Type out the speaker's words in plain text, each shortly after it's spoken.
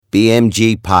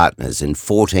BMG Partners and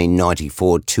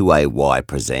 1494 2AY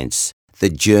presents The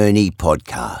Journey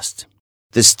Podcast.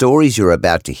 The stories you're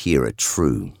about to hear are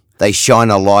true. They shine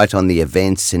a light on the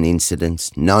events and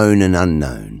incidents, known and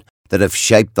unknown, that have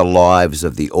shaped the lives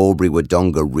of the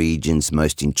Albury-Wodonga region's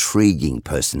most intriguing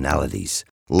personalities,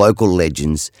 local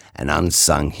legends and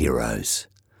unsung heroes.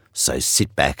 So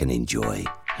sit back and enjoy.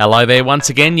 Hello there once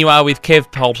again. You are with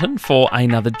Kev Polton for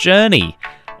another journey.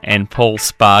 And Paul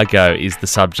Spargo is the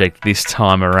subject this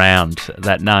time around.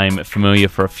 That name familiar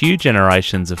for a few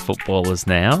generations of footballers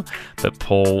now, but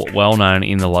Paul, well known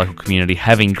in the local community,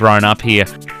 having grown up here.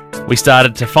 We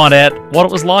started to find out what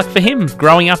it was like for him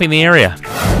growing up in the area.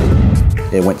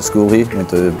 Yeah, went to school here,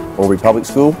 went to Albury Public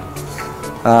School,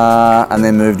 and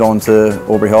then moved on to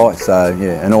Albury High. So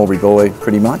yeah, an Albury boy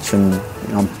pretty much, and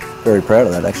I'm very proud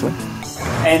of that actually.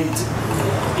 And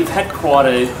you've had quite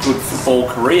a good football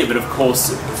career, but of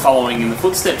course following in the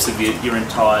footsteps of your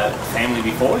entire family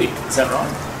before you, is that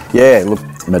right? Yeah, look,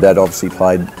 my dad obviously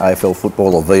played AFL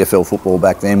football or VFL football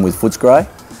back then with Footscray.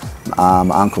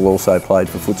 Uncle also played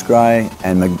for Footscray,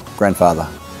 and my grandfather,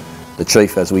 the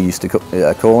chief as we used to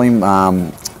call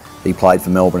him, he played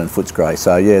for Melbourne and Footscray.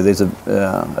 So yeah, there's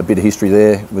a bit of history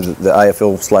there with the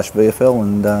AFL/VFL,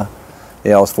 and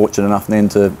yeah, I was fortunate enough then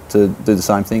to do the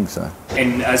same thing. So.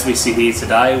 And as we sit here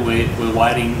today, we're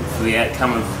waiting for the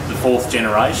outcome of the fourth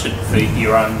generation for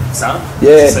your own son,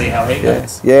 to see how he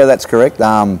goes. Yeah, that's correct.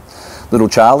 Little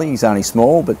Charlie, he's only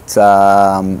small, but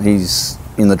he's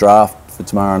in the draft for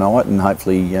tomorrow night, and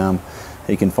hopefully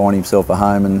he can find himself a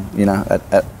home, and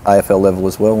at AFL level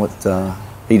as well. But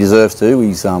he deserves to.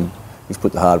 He's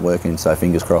put the hard work in, so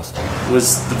fingers crossed.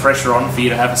 Was the pressure on for you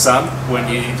to have a son when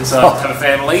you decided to have a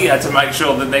family, to make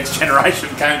sure the next generation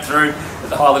came through at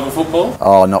the high level football?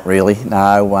 Oh, not really,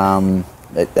 no.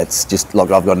 That's just like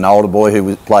I've got an older boy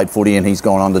who played footy, and he's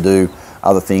gone on to do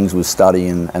other things with study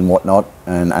and whatnot,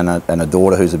 and a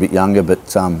daughter who's a bit younger. But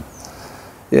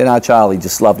Charlie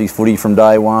just loved his footy from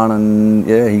day one, and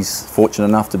yeah, he's fortunate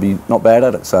enough to be not bad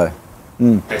at it. So.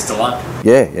 Best of luck.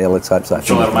 Yeah, let's hope so. I'm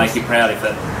sure that'll make you proud if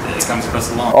it comes across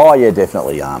the line. Oh yeah,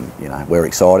 definitely. We're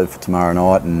excited for tomorrow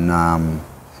night, and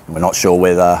we're not sure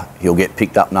whether he'll get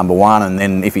picked up number one, and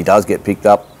then if he does get picked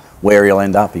up, where he'll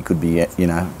end up. He could be,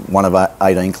 one of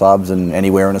 18 clubs and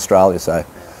anywhere in Australia. So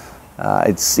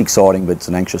it's exciting, but it's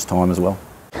an anxious time as well.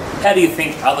 How do you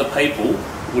think other people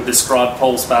would describe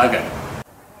Paul Spargo?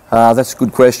 That's a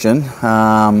good question.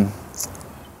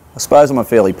 I suppose I'm a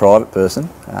fairly private person,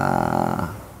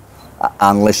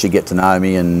 unless you get to know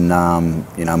me, and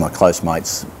my close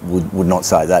mates would not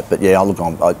say that. But yeah, look,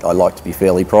 I like to be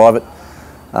fairly private.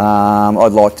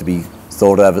 I'd like to be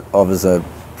thought of as a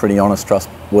pretty honest,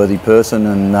 trustworthy person,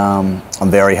 and I'm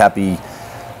very happy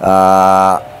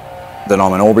that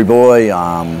I'm an Albury boy.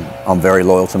 I'm very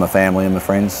loyal to my family and my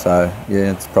friends. So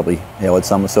yeah, it's probably how I'd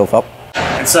sum myself up.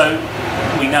 And so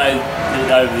we know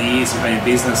that over the years you've been in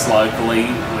business locally.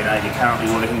 We know you're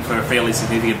currently working for a fairly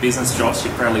significant business, Josh.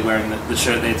 You're probably wearing the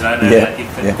shirt there today.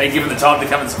 You've been given the time to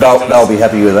come and speak to us. They'll be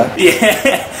happy with that.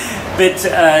 Yeah. But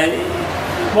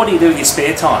what do you do with your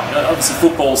spare time? Obviously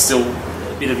football's still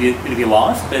a bit of your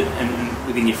life, and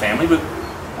within your family, but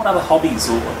what other hobbies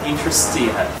or interests do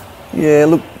you have? Yeah,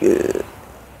 look,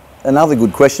 another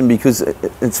good question, because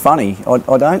it's funny.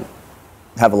 I don't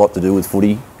have a lot to do with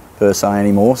footy per se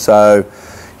anymore. So,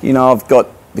 I've got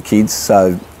the kids,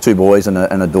 so 2 boys and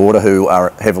a daughter who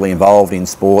are heavily involved in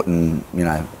sport, and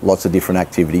lots of different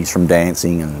activities, from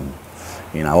dancing and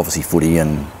obviously footy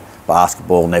and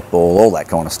basketball, netball, all that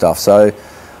kind of stuff. So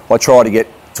I try to get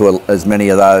to as many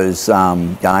of those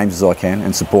games as I can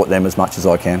and support them as much as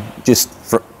I can. Just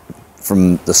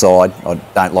from the side, I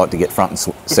don't like to get front and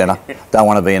centre. Don't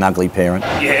want to be an ugly parent.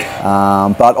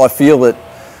 Yeah. But I feel that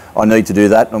I need to do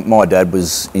that. My dad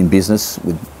was in business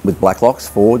with Blacklocks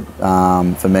Ford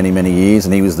for many, many years,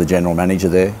 and he was the general manager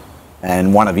there.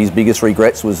 And one of his biggest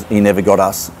regrets was he never got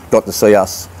to see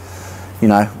us,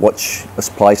 watch us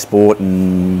play sport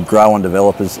and grow and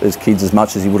develop as kids as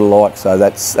much as he would have liked. So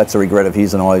that's a regret of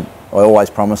his, and I always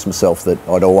promised myself that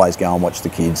I'd always go and watch the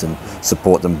kids and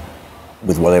support them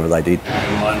with whatever they did.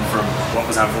 You learned from what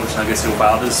was unfortunate, I guess, your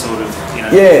father's sort of,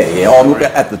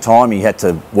 Yeah. At the time he had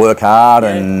to work hard,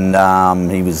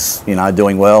 and he was,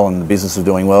 doing well, and the business was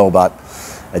doing well, but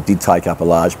it did take up a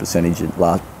large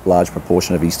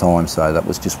proportion of his time. So that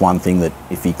was just one thing that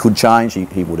if he could change,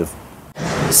 he would have.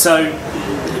 So,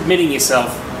 admitting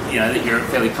yourself, that you're a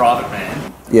fairly private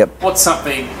man. Yep. What's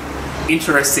something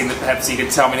interesting that perhaps you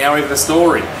could tell me now, even a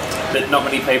story that not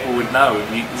many people would know?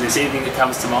 Is there anything that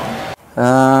comes to mind?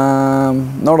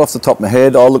 Not off the top of my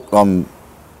head.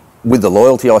 With the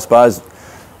loyalty, I suppose.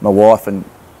 My wife and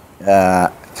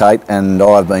Kate and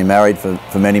I have been married for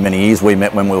many, many years. We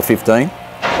met when we were 15.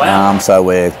 Wow. So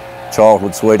we're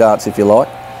childhood sweethearts, if you like.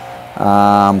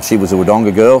 She was a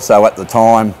Wodonga girl, so at the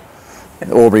time,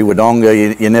 Albury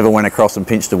Wodonga, you never went across and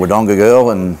pinched a Wodonga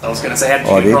girl. And I was going to say, how did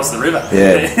you get across the river?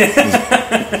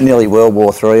 Yeah, nearly World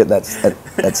War III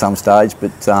at some stage.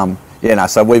 But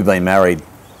so we've been married.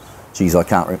 Geez,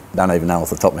 don't even know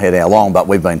off the top of my head how long, but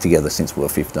we've been together since we were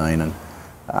 15. And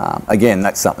again,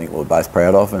 that's something that we're both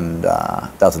proud of, and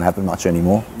doesn't happen much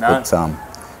anymore. No.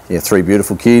 But 3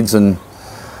 beautiful kids, and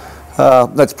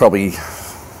that's probably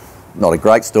not a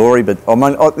great story. But I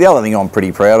mean, the other thing I'm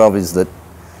pretty proud of is that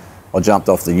I jumped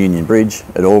off the Union Bridge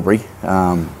at Albury.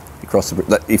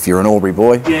 If you're an Albury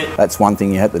boy, that's one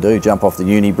thing you had to do, jump off the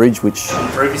Uni Bridge, which...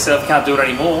 Prove yourself, can't do it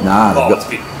anymore. No,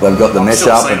 they've got the mesh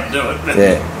up. I've still seen them do it, but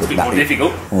it's a bit more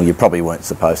difficult. Well, you probably weren't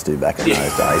supposed to back in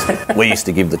those days. We used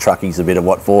to give the truckies a bit of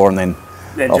what for, and then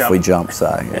off we jump. So,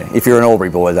 if you're an Albury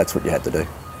boy, that's what you had to do.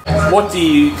 What do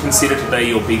you consider to be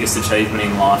your biggest achievement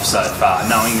in life so far,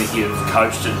 knowing that you've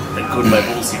coached at good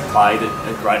levels, you've played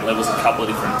at great levels at a couple of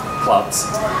different clubs?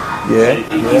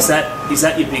 Is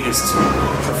that your biggest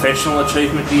professional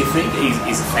achievement, do you think?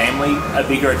 Is family a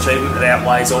bigger achievement that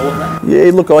outweighs all of that?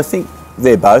 Yeah, look, I think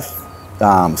they're both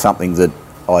something that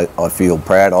I feel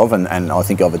proud of, and I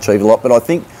think I've achieved a lot. But I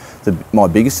think my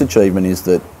biggest achievement is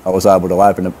that I was able to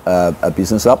open a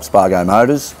business up, Spargo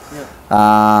Motors,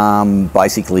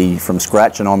 basically from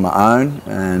scratch and on my own,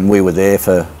 and we were there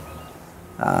for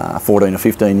 14 or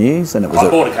 15 years. And it was I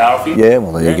bought a car off you. Yeah,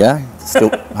 well, there you go. Still,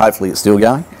 hopefully it's still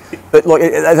going. But like,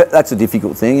 that's a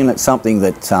difficult thing, and it's something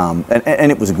that,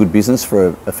 and it was a good business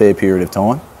for a fair period of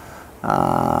time.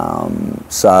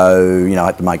 So, I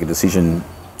had to make a decision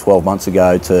 12 months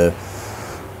ago to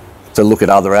look at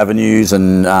other avenues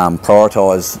and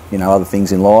prioritise, other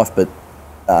things in life. But,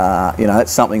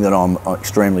 it's something that I'm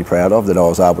extremely proud of, that I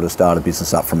was able to start a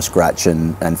business up from scratch,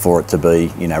 and for it to be,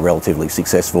 relatively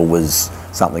successful was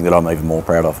something that I'm even more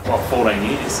proud of. Well, 14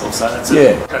 years or so,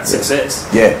 that's success.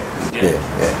 Yeah.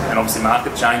 And obviously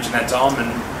market change in that time,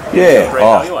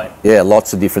 and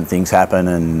lots of different things happen,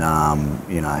 and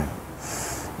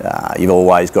you've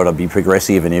always got to be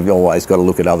progressive, and you've always got to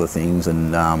look at other things,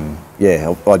 and I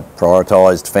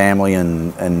prioritised family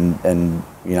and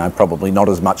probably not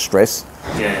as much stress.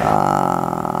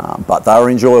 But they were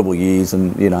enjoyable years,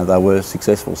 and they were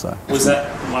successful. So was that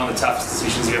one of the toughest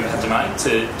decisions you ever had to make,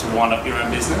 to wind up your own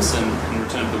business and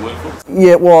return to the workforce?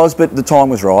 Yeah, it was, but the time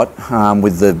was right,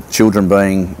 with the children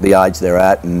being the age they're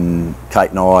at, and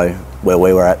Kate and I, where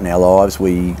we were at in our lives,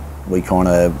 we kind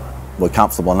of were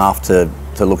comfortable enough to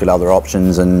look at other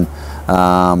options, and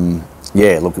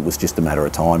look, it was just a matter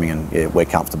of timing, and we're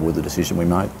comfortable with the decision we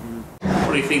made.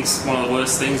 What do you think's one of the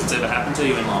worst things that's ever happened to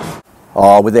you in life?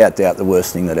 Oh, without doubt, the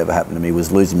worst thing that ever happened to me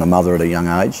was losing my mother at a young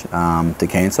age to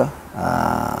cancer.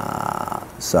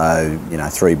 So,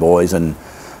 3 boys, and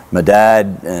my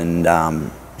dad, and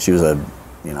she was a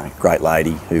great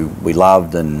lady who we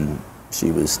loved, and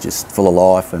she was just full of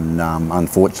life, and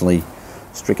unfortunately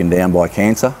stricken down by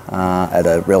cancer at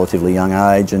a relatively young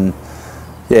age. And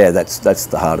that's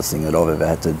the hardest thing that I've ever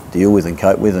had to deal with and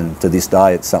cope with, and to this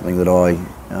day it's something that I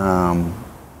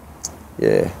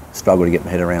struggle to get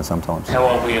my head around sometimes. How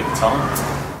old were you at the time?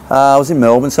 I was in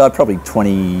Melbourne, so probably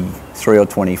 23 or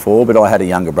 24, but I had a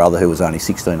younger brother who was only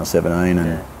 16 or 17,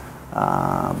 and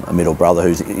a middle brother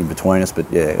who's in between us.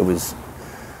 But it was,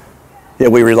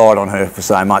 we relied on her for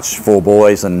so much. 4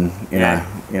 boys, and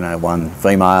 1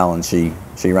 female, and she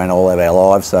ran all of our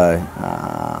lives. So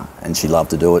and she loved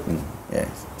to do it, and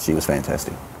she was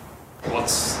fantastic.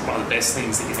 What's one of the best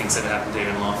things that you think's ever happened to you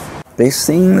in life? Best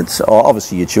thing, that's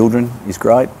obviously your children is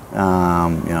great.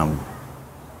 I'm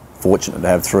fortunate to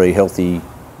have 3 healthy,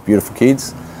 beautiful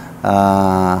kids.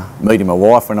 Meeting my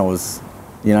wife when I was,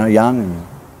 young, and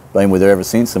been with her ever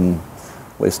since, and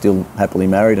we're still happily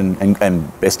married,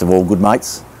 and best of all, good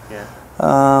mates.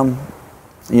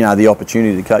 The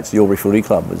opportunity to coach the Albury Footy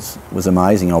Club was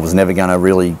amazing. I was never going to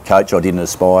really coach. I didn't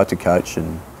aspire to coach,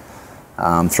 and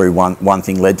through one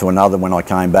thing led to another. When I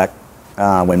came back,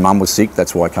 when Mum was sick,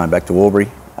 that's why I came back to Albury,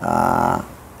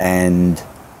 and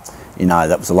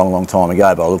that was a long time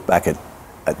ago. But I look back at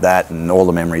that, and all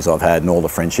the memories I've had, and all the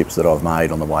friendships that I've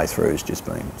made on the way through has just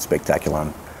been spectacular.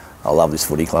 And I love this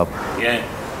footy club. Yeah,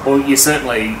 well, you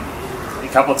certainly, a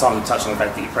couple of times you touched on the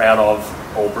fact that you're proud of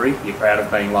Albury, you're proud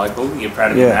of being local, you're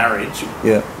proud of your marriage.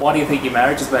 Yeah. Why do you think your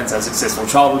marriage has been so successful?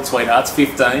 Childhood sweethearts,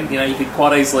 15, you could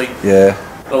quite easily...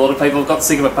 A lot of people have got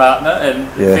sick of a partner, and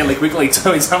fairly quickly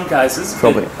too in some cases.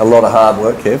 Probably a lot of hard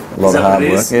work, Kev. A lot of hard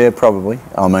work. Is? Yeah, probably.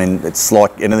 I mean, it's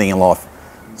like anything in life.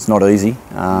 It's not easy.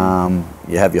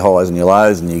 you have your highs and your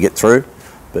lows and you get through.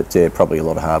 But yeah, probably a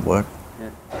lot of hard work.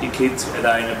 Yeah. Your kids, are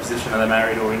they in a position, are they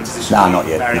married or in a position? No, not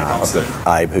yet. Married. No, I've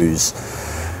got Abe, who's,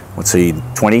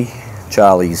 20?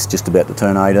 Charlie's just about to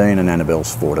turn 18 and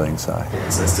Annabelle's 14, so... Yeah,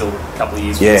 so still a couple of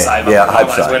years to save up for I hope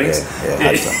those so. weddings. Yeah,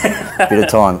 I hope so.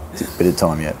 Bit of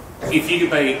time yet. If you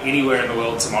could be anywhere in the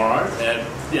world tomorrow,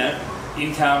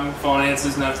 income,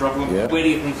 finances, no problem, where do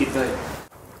you think you'd be?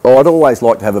 Well, I'd always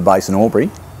like to have a base in Albury,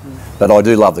 but I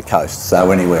do love the coast,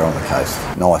 so anywhere on the coast.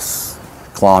 Nice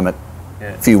climate,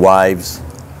 a few waves,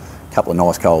 a couple of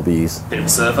nice cold beers. Bit of a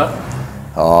surfer?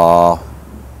 Oh,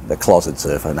 the closet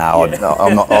surfer. No,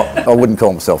 I'm not. I wouldn't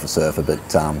call myself a surfer,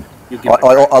 but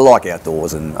I like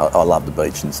outdoors and I love the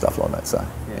beach and stuff like that. So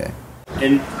yeah.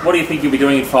 And what do you think you'll be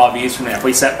doing in 5 years from now? If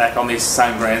we sat back on this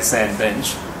same grandstand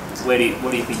bench, what do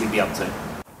you think you'd be up to?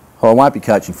 Well, I won't be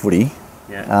coaching footy.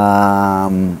 Yeah.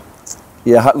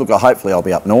 Look, hopefully I'll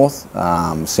be up north,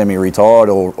 semi-retired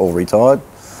or retired.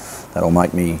 That'll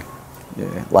make me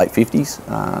late 50s.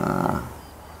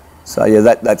 So yeah,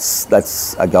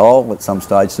 that's a goal at some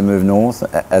stage to move north.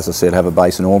 As I said, have a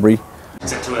base in Albury.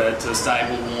 Is that to a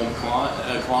stable, warm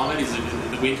climate? Is it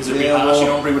the winters a bit harsh in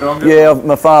Albury? Would I Yeah,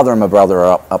 my father and my brother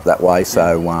are up that way,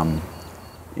 so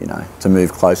to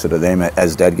move closer to them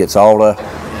as Dad gets older,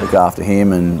 look after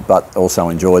him, but also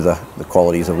enjoy the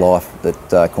qualities of life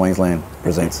that Queensland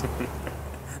presents.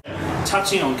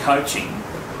 Touching on coaching,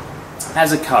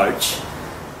 as a coach,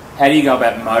 how do you go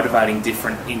about motivating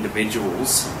different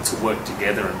individuals to work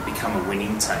together and become a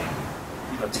winning team?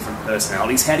 You've got different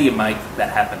personalities. How do you make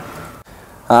that happen?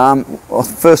 Well,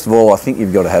 first of all, I think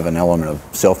you've got to have an element of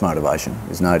self-motivation.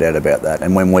 There's no doubt about that.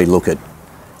 And when we look at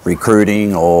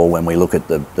recruiting or when we look at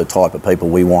the type of people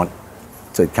we want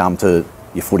to come to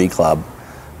your footy club,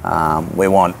 we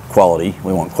want quality.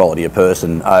 We want quality of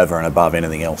person over and above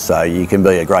anything else. So you can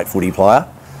be a great footy player,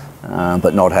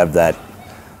 but not have that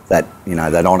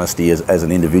honesty as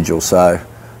an individual. So,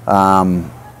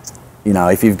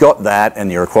 if you've got that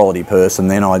and you're a quality person,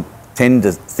 then I tend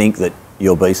to think that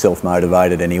you'll be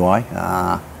self-motivated anyway.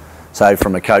 So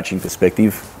from a coaching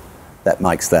perspective, that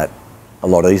makes that a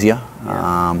lot easier.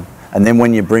 Yeah. And then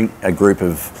when you bring a group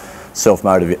of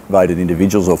self-motivated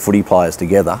individuals or footy players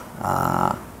together,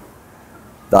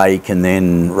 they can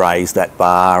then raise that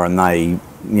bar and they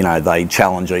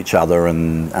challenge each other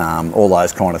and all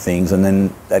those kind of things, and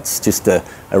then that's just a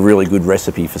really good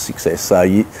recipe for success. So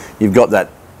you've got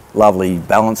that lovely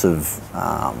balance of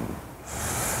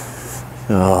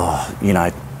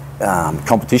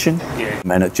competition,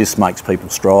 and it just makes people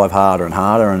strive harder and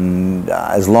harder, and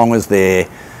as long as they're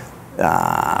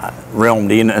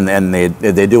realmed in and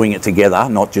they're doing it together,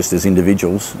 not just as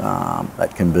individuals,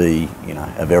 that can be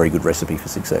a very good recipe for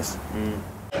success.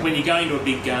 When you go into a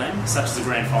big game, such as the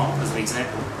grand final, as an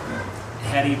example,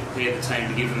 how do you prepare the team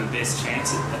to give them the best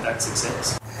chance at that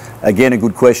success? Again, a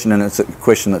good question, and it's a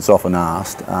question that's often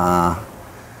asked.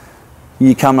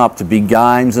 You come up to big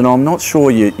games, and I'm not sure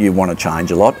you want to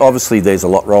change a lot. Obviously, there's a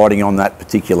lot riding on that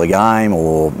particular game,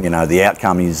 or the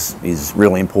outcome is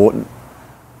really important.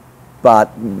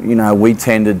 But we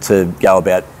tended to go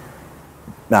about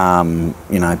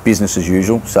business as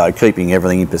usual. So keeping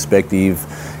everything in perspective.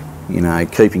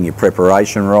 Keeping your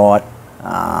preparation right,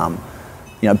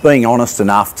 being honest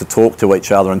enough to talk to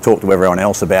each other and talk to everyone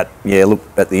else about, look,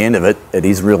 at the end of it, it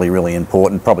is really, really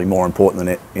important, probably more important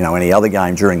than any other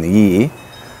game during the year,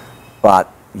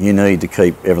 but you need to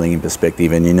keep everything in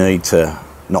perspective and you need to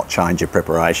not change your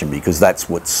preparation, because that's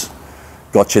what's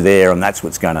got you there and that's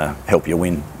what's going to help you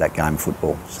win that game of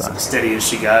football. So steady as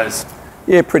she goes.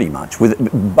 Yeah, pretty much,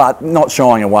 but not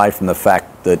shying away from the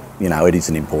fact that, it is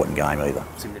an important game either.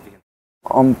 Significant.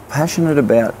 I'm passionate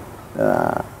about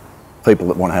people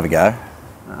that want to have a go.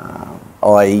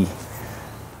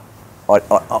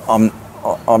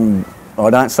 I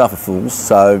don't suffer fools,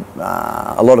 so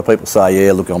a lot of people say,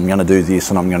 yeah, look, I'm going to do this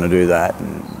and I'm going to do that,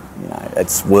 and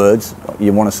it's words.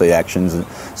 You want to see actions, and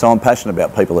so I'm passionate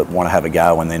about people that want to have a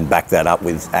go and then back that up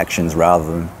with actions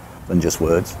rather than just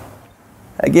words.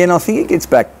 Again, I think it gets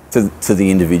back to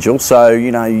the individual. So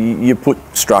you put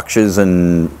structures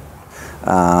and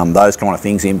those kind of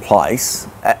things in place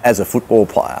as a football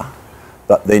player,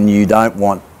 but then you don't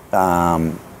want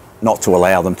not to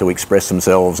allow them to express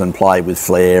themselves and play with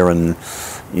flair and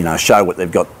show what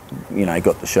they've got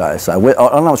to show. So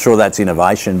I'm not sure that's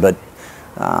innovation, but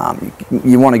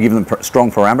you want to give them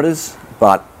strong parameters,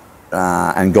 but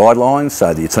and guidelines,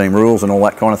 so your team rules and all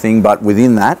that kind of thing. But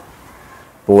within that,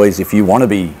 boys, if you want to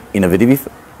be innovative,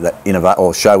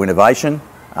 or show innovation,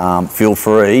 feel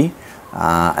free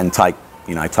and take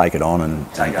it on and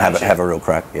have a real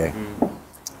crack. Yeah.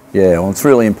 Yeah. Well, it's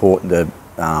really important to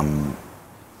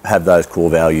have those core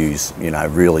values,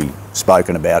 really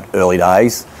spoken about early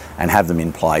days and have them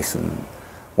in place. And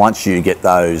once you get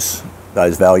those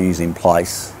values in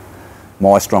place,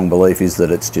 my strong belief is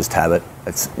that it's just habit.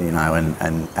 It's,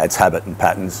 and it's habit and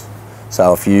patterns.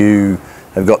 So if you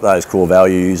have got those core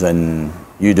values and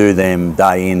you do them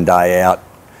day in, day out,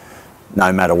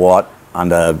 no matter what,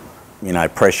 under,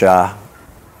 pressure,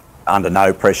 under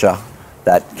no pressure,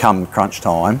 that come crunch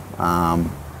time,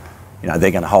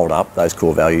 they're going to hold up those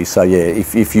core values. So yeah,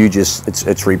 if you just,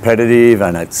 it's repetitive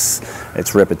and it's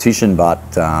repetition, but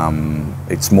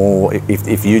it's more,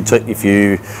 if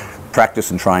you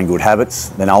practice and train good habits,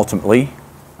 then ultimately,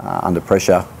 under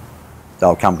pressure,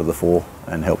 they'll come to the fore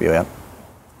and help you out.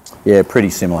 Yeah, pretty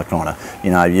similar kind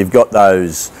of. You've got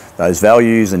those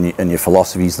values and your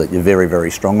philosophies that you're very,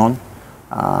 very strong on,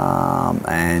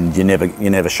 and you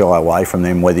never shy away from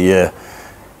them, whether you're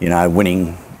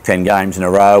winning 10 games in a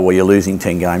row or you're losing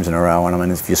 10 games in a row. And I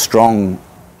mean, if you're strong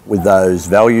with those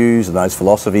values and those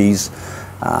philosophies,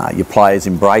 your players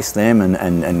embrace them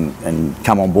and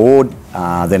come on board,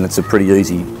 then it's a pretty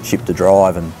easy ship to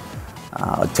drive. And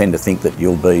I tend to think that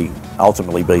you'll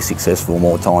ultimately be successful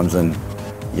more times than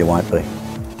you won't be.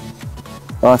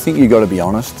 I think you've got to be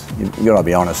honest. You've got to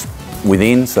be honest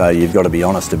within, so you've got to be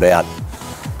honest about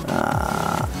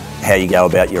how you go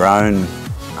about your own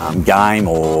game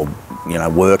or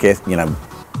work.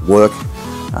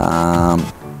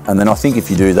 And then I think if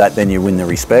you do that, then you win the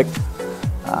respect.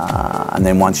 And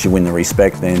then once you win the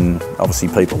respect, then obviously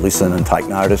people listen and take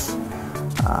notice.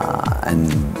 And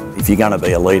if you're going to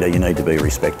be a leader, you need to be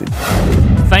respected.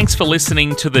 Thanks for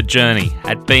listening to The Journey.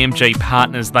 At BMG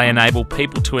Partners, they enable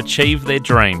people to achieve their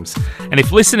dreams. And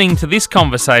if listening to this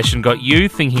conversation got you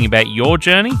thinking about your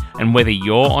journey and whether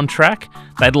you're on track,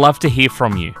 they'd love to hear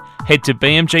from you. Head to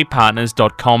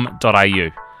bmgpartners.com.au.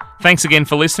 Thanks again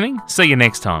for listening. See you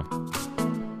next time.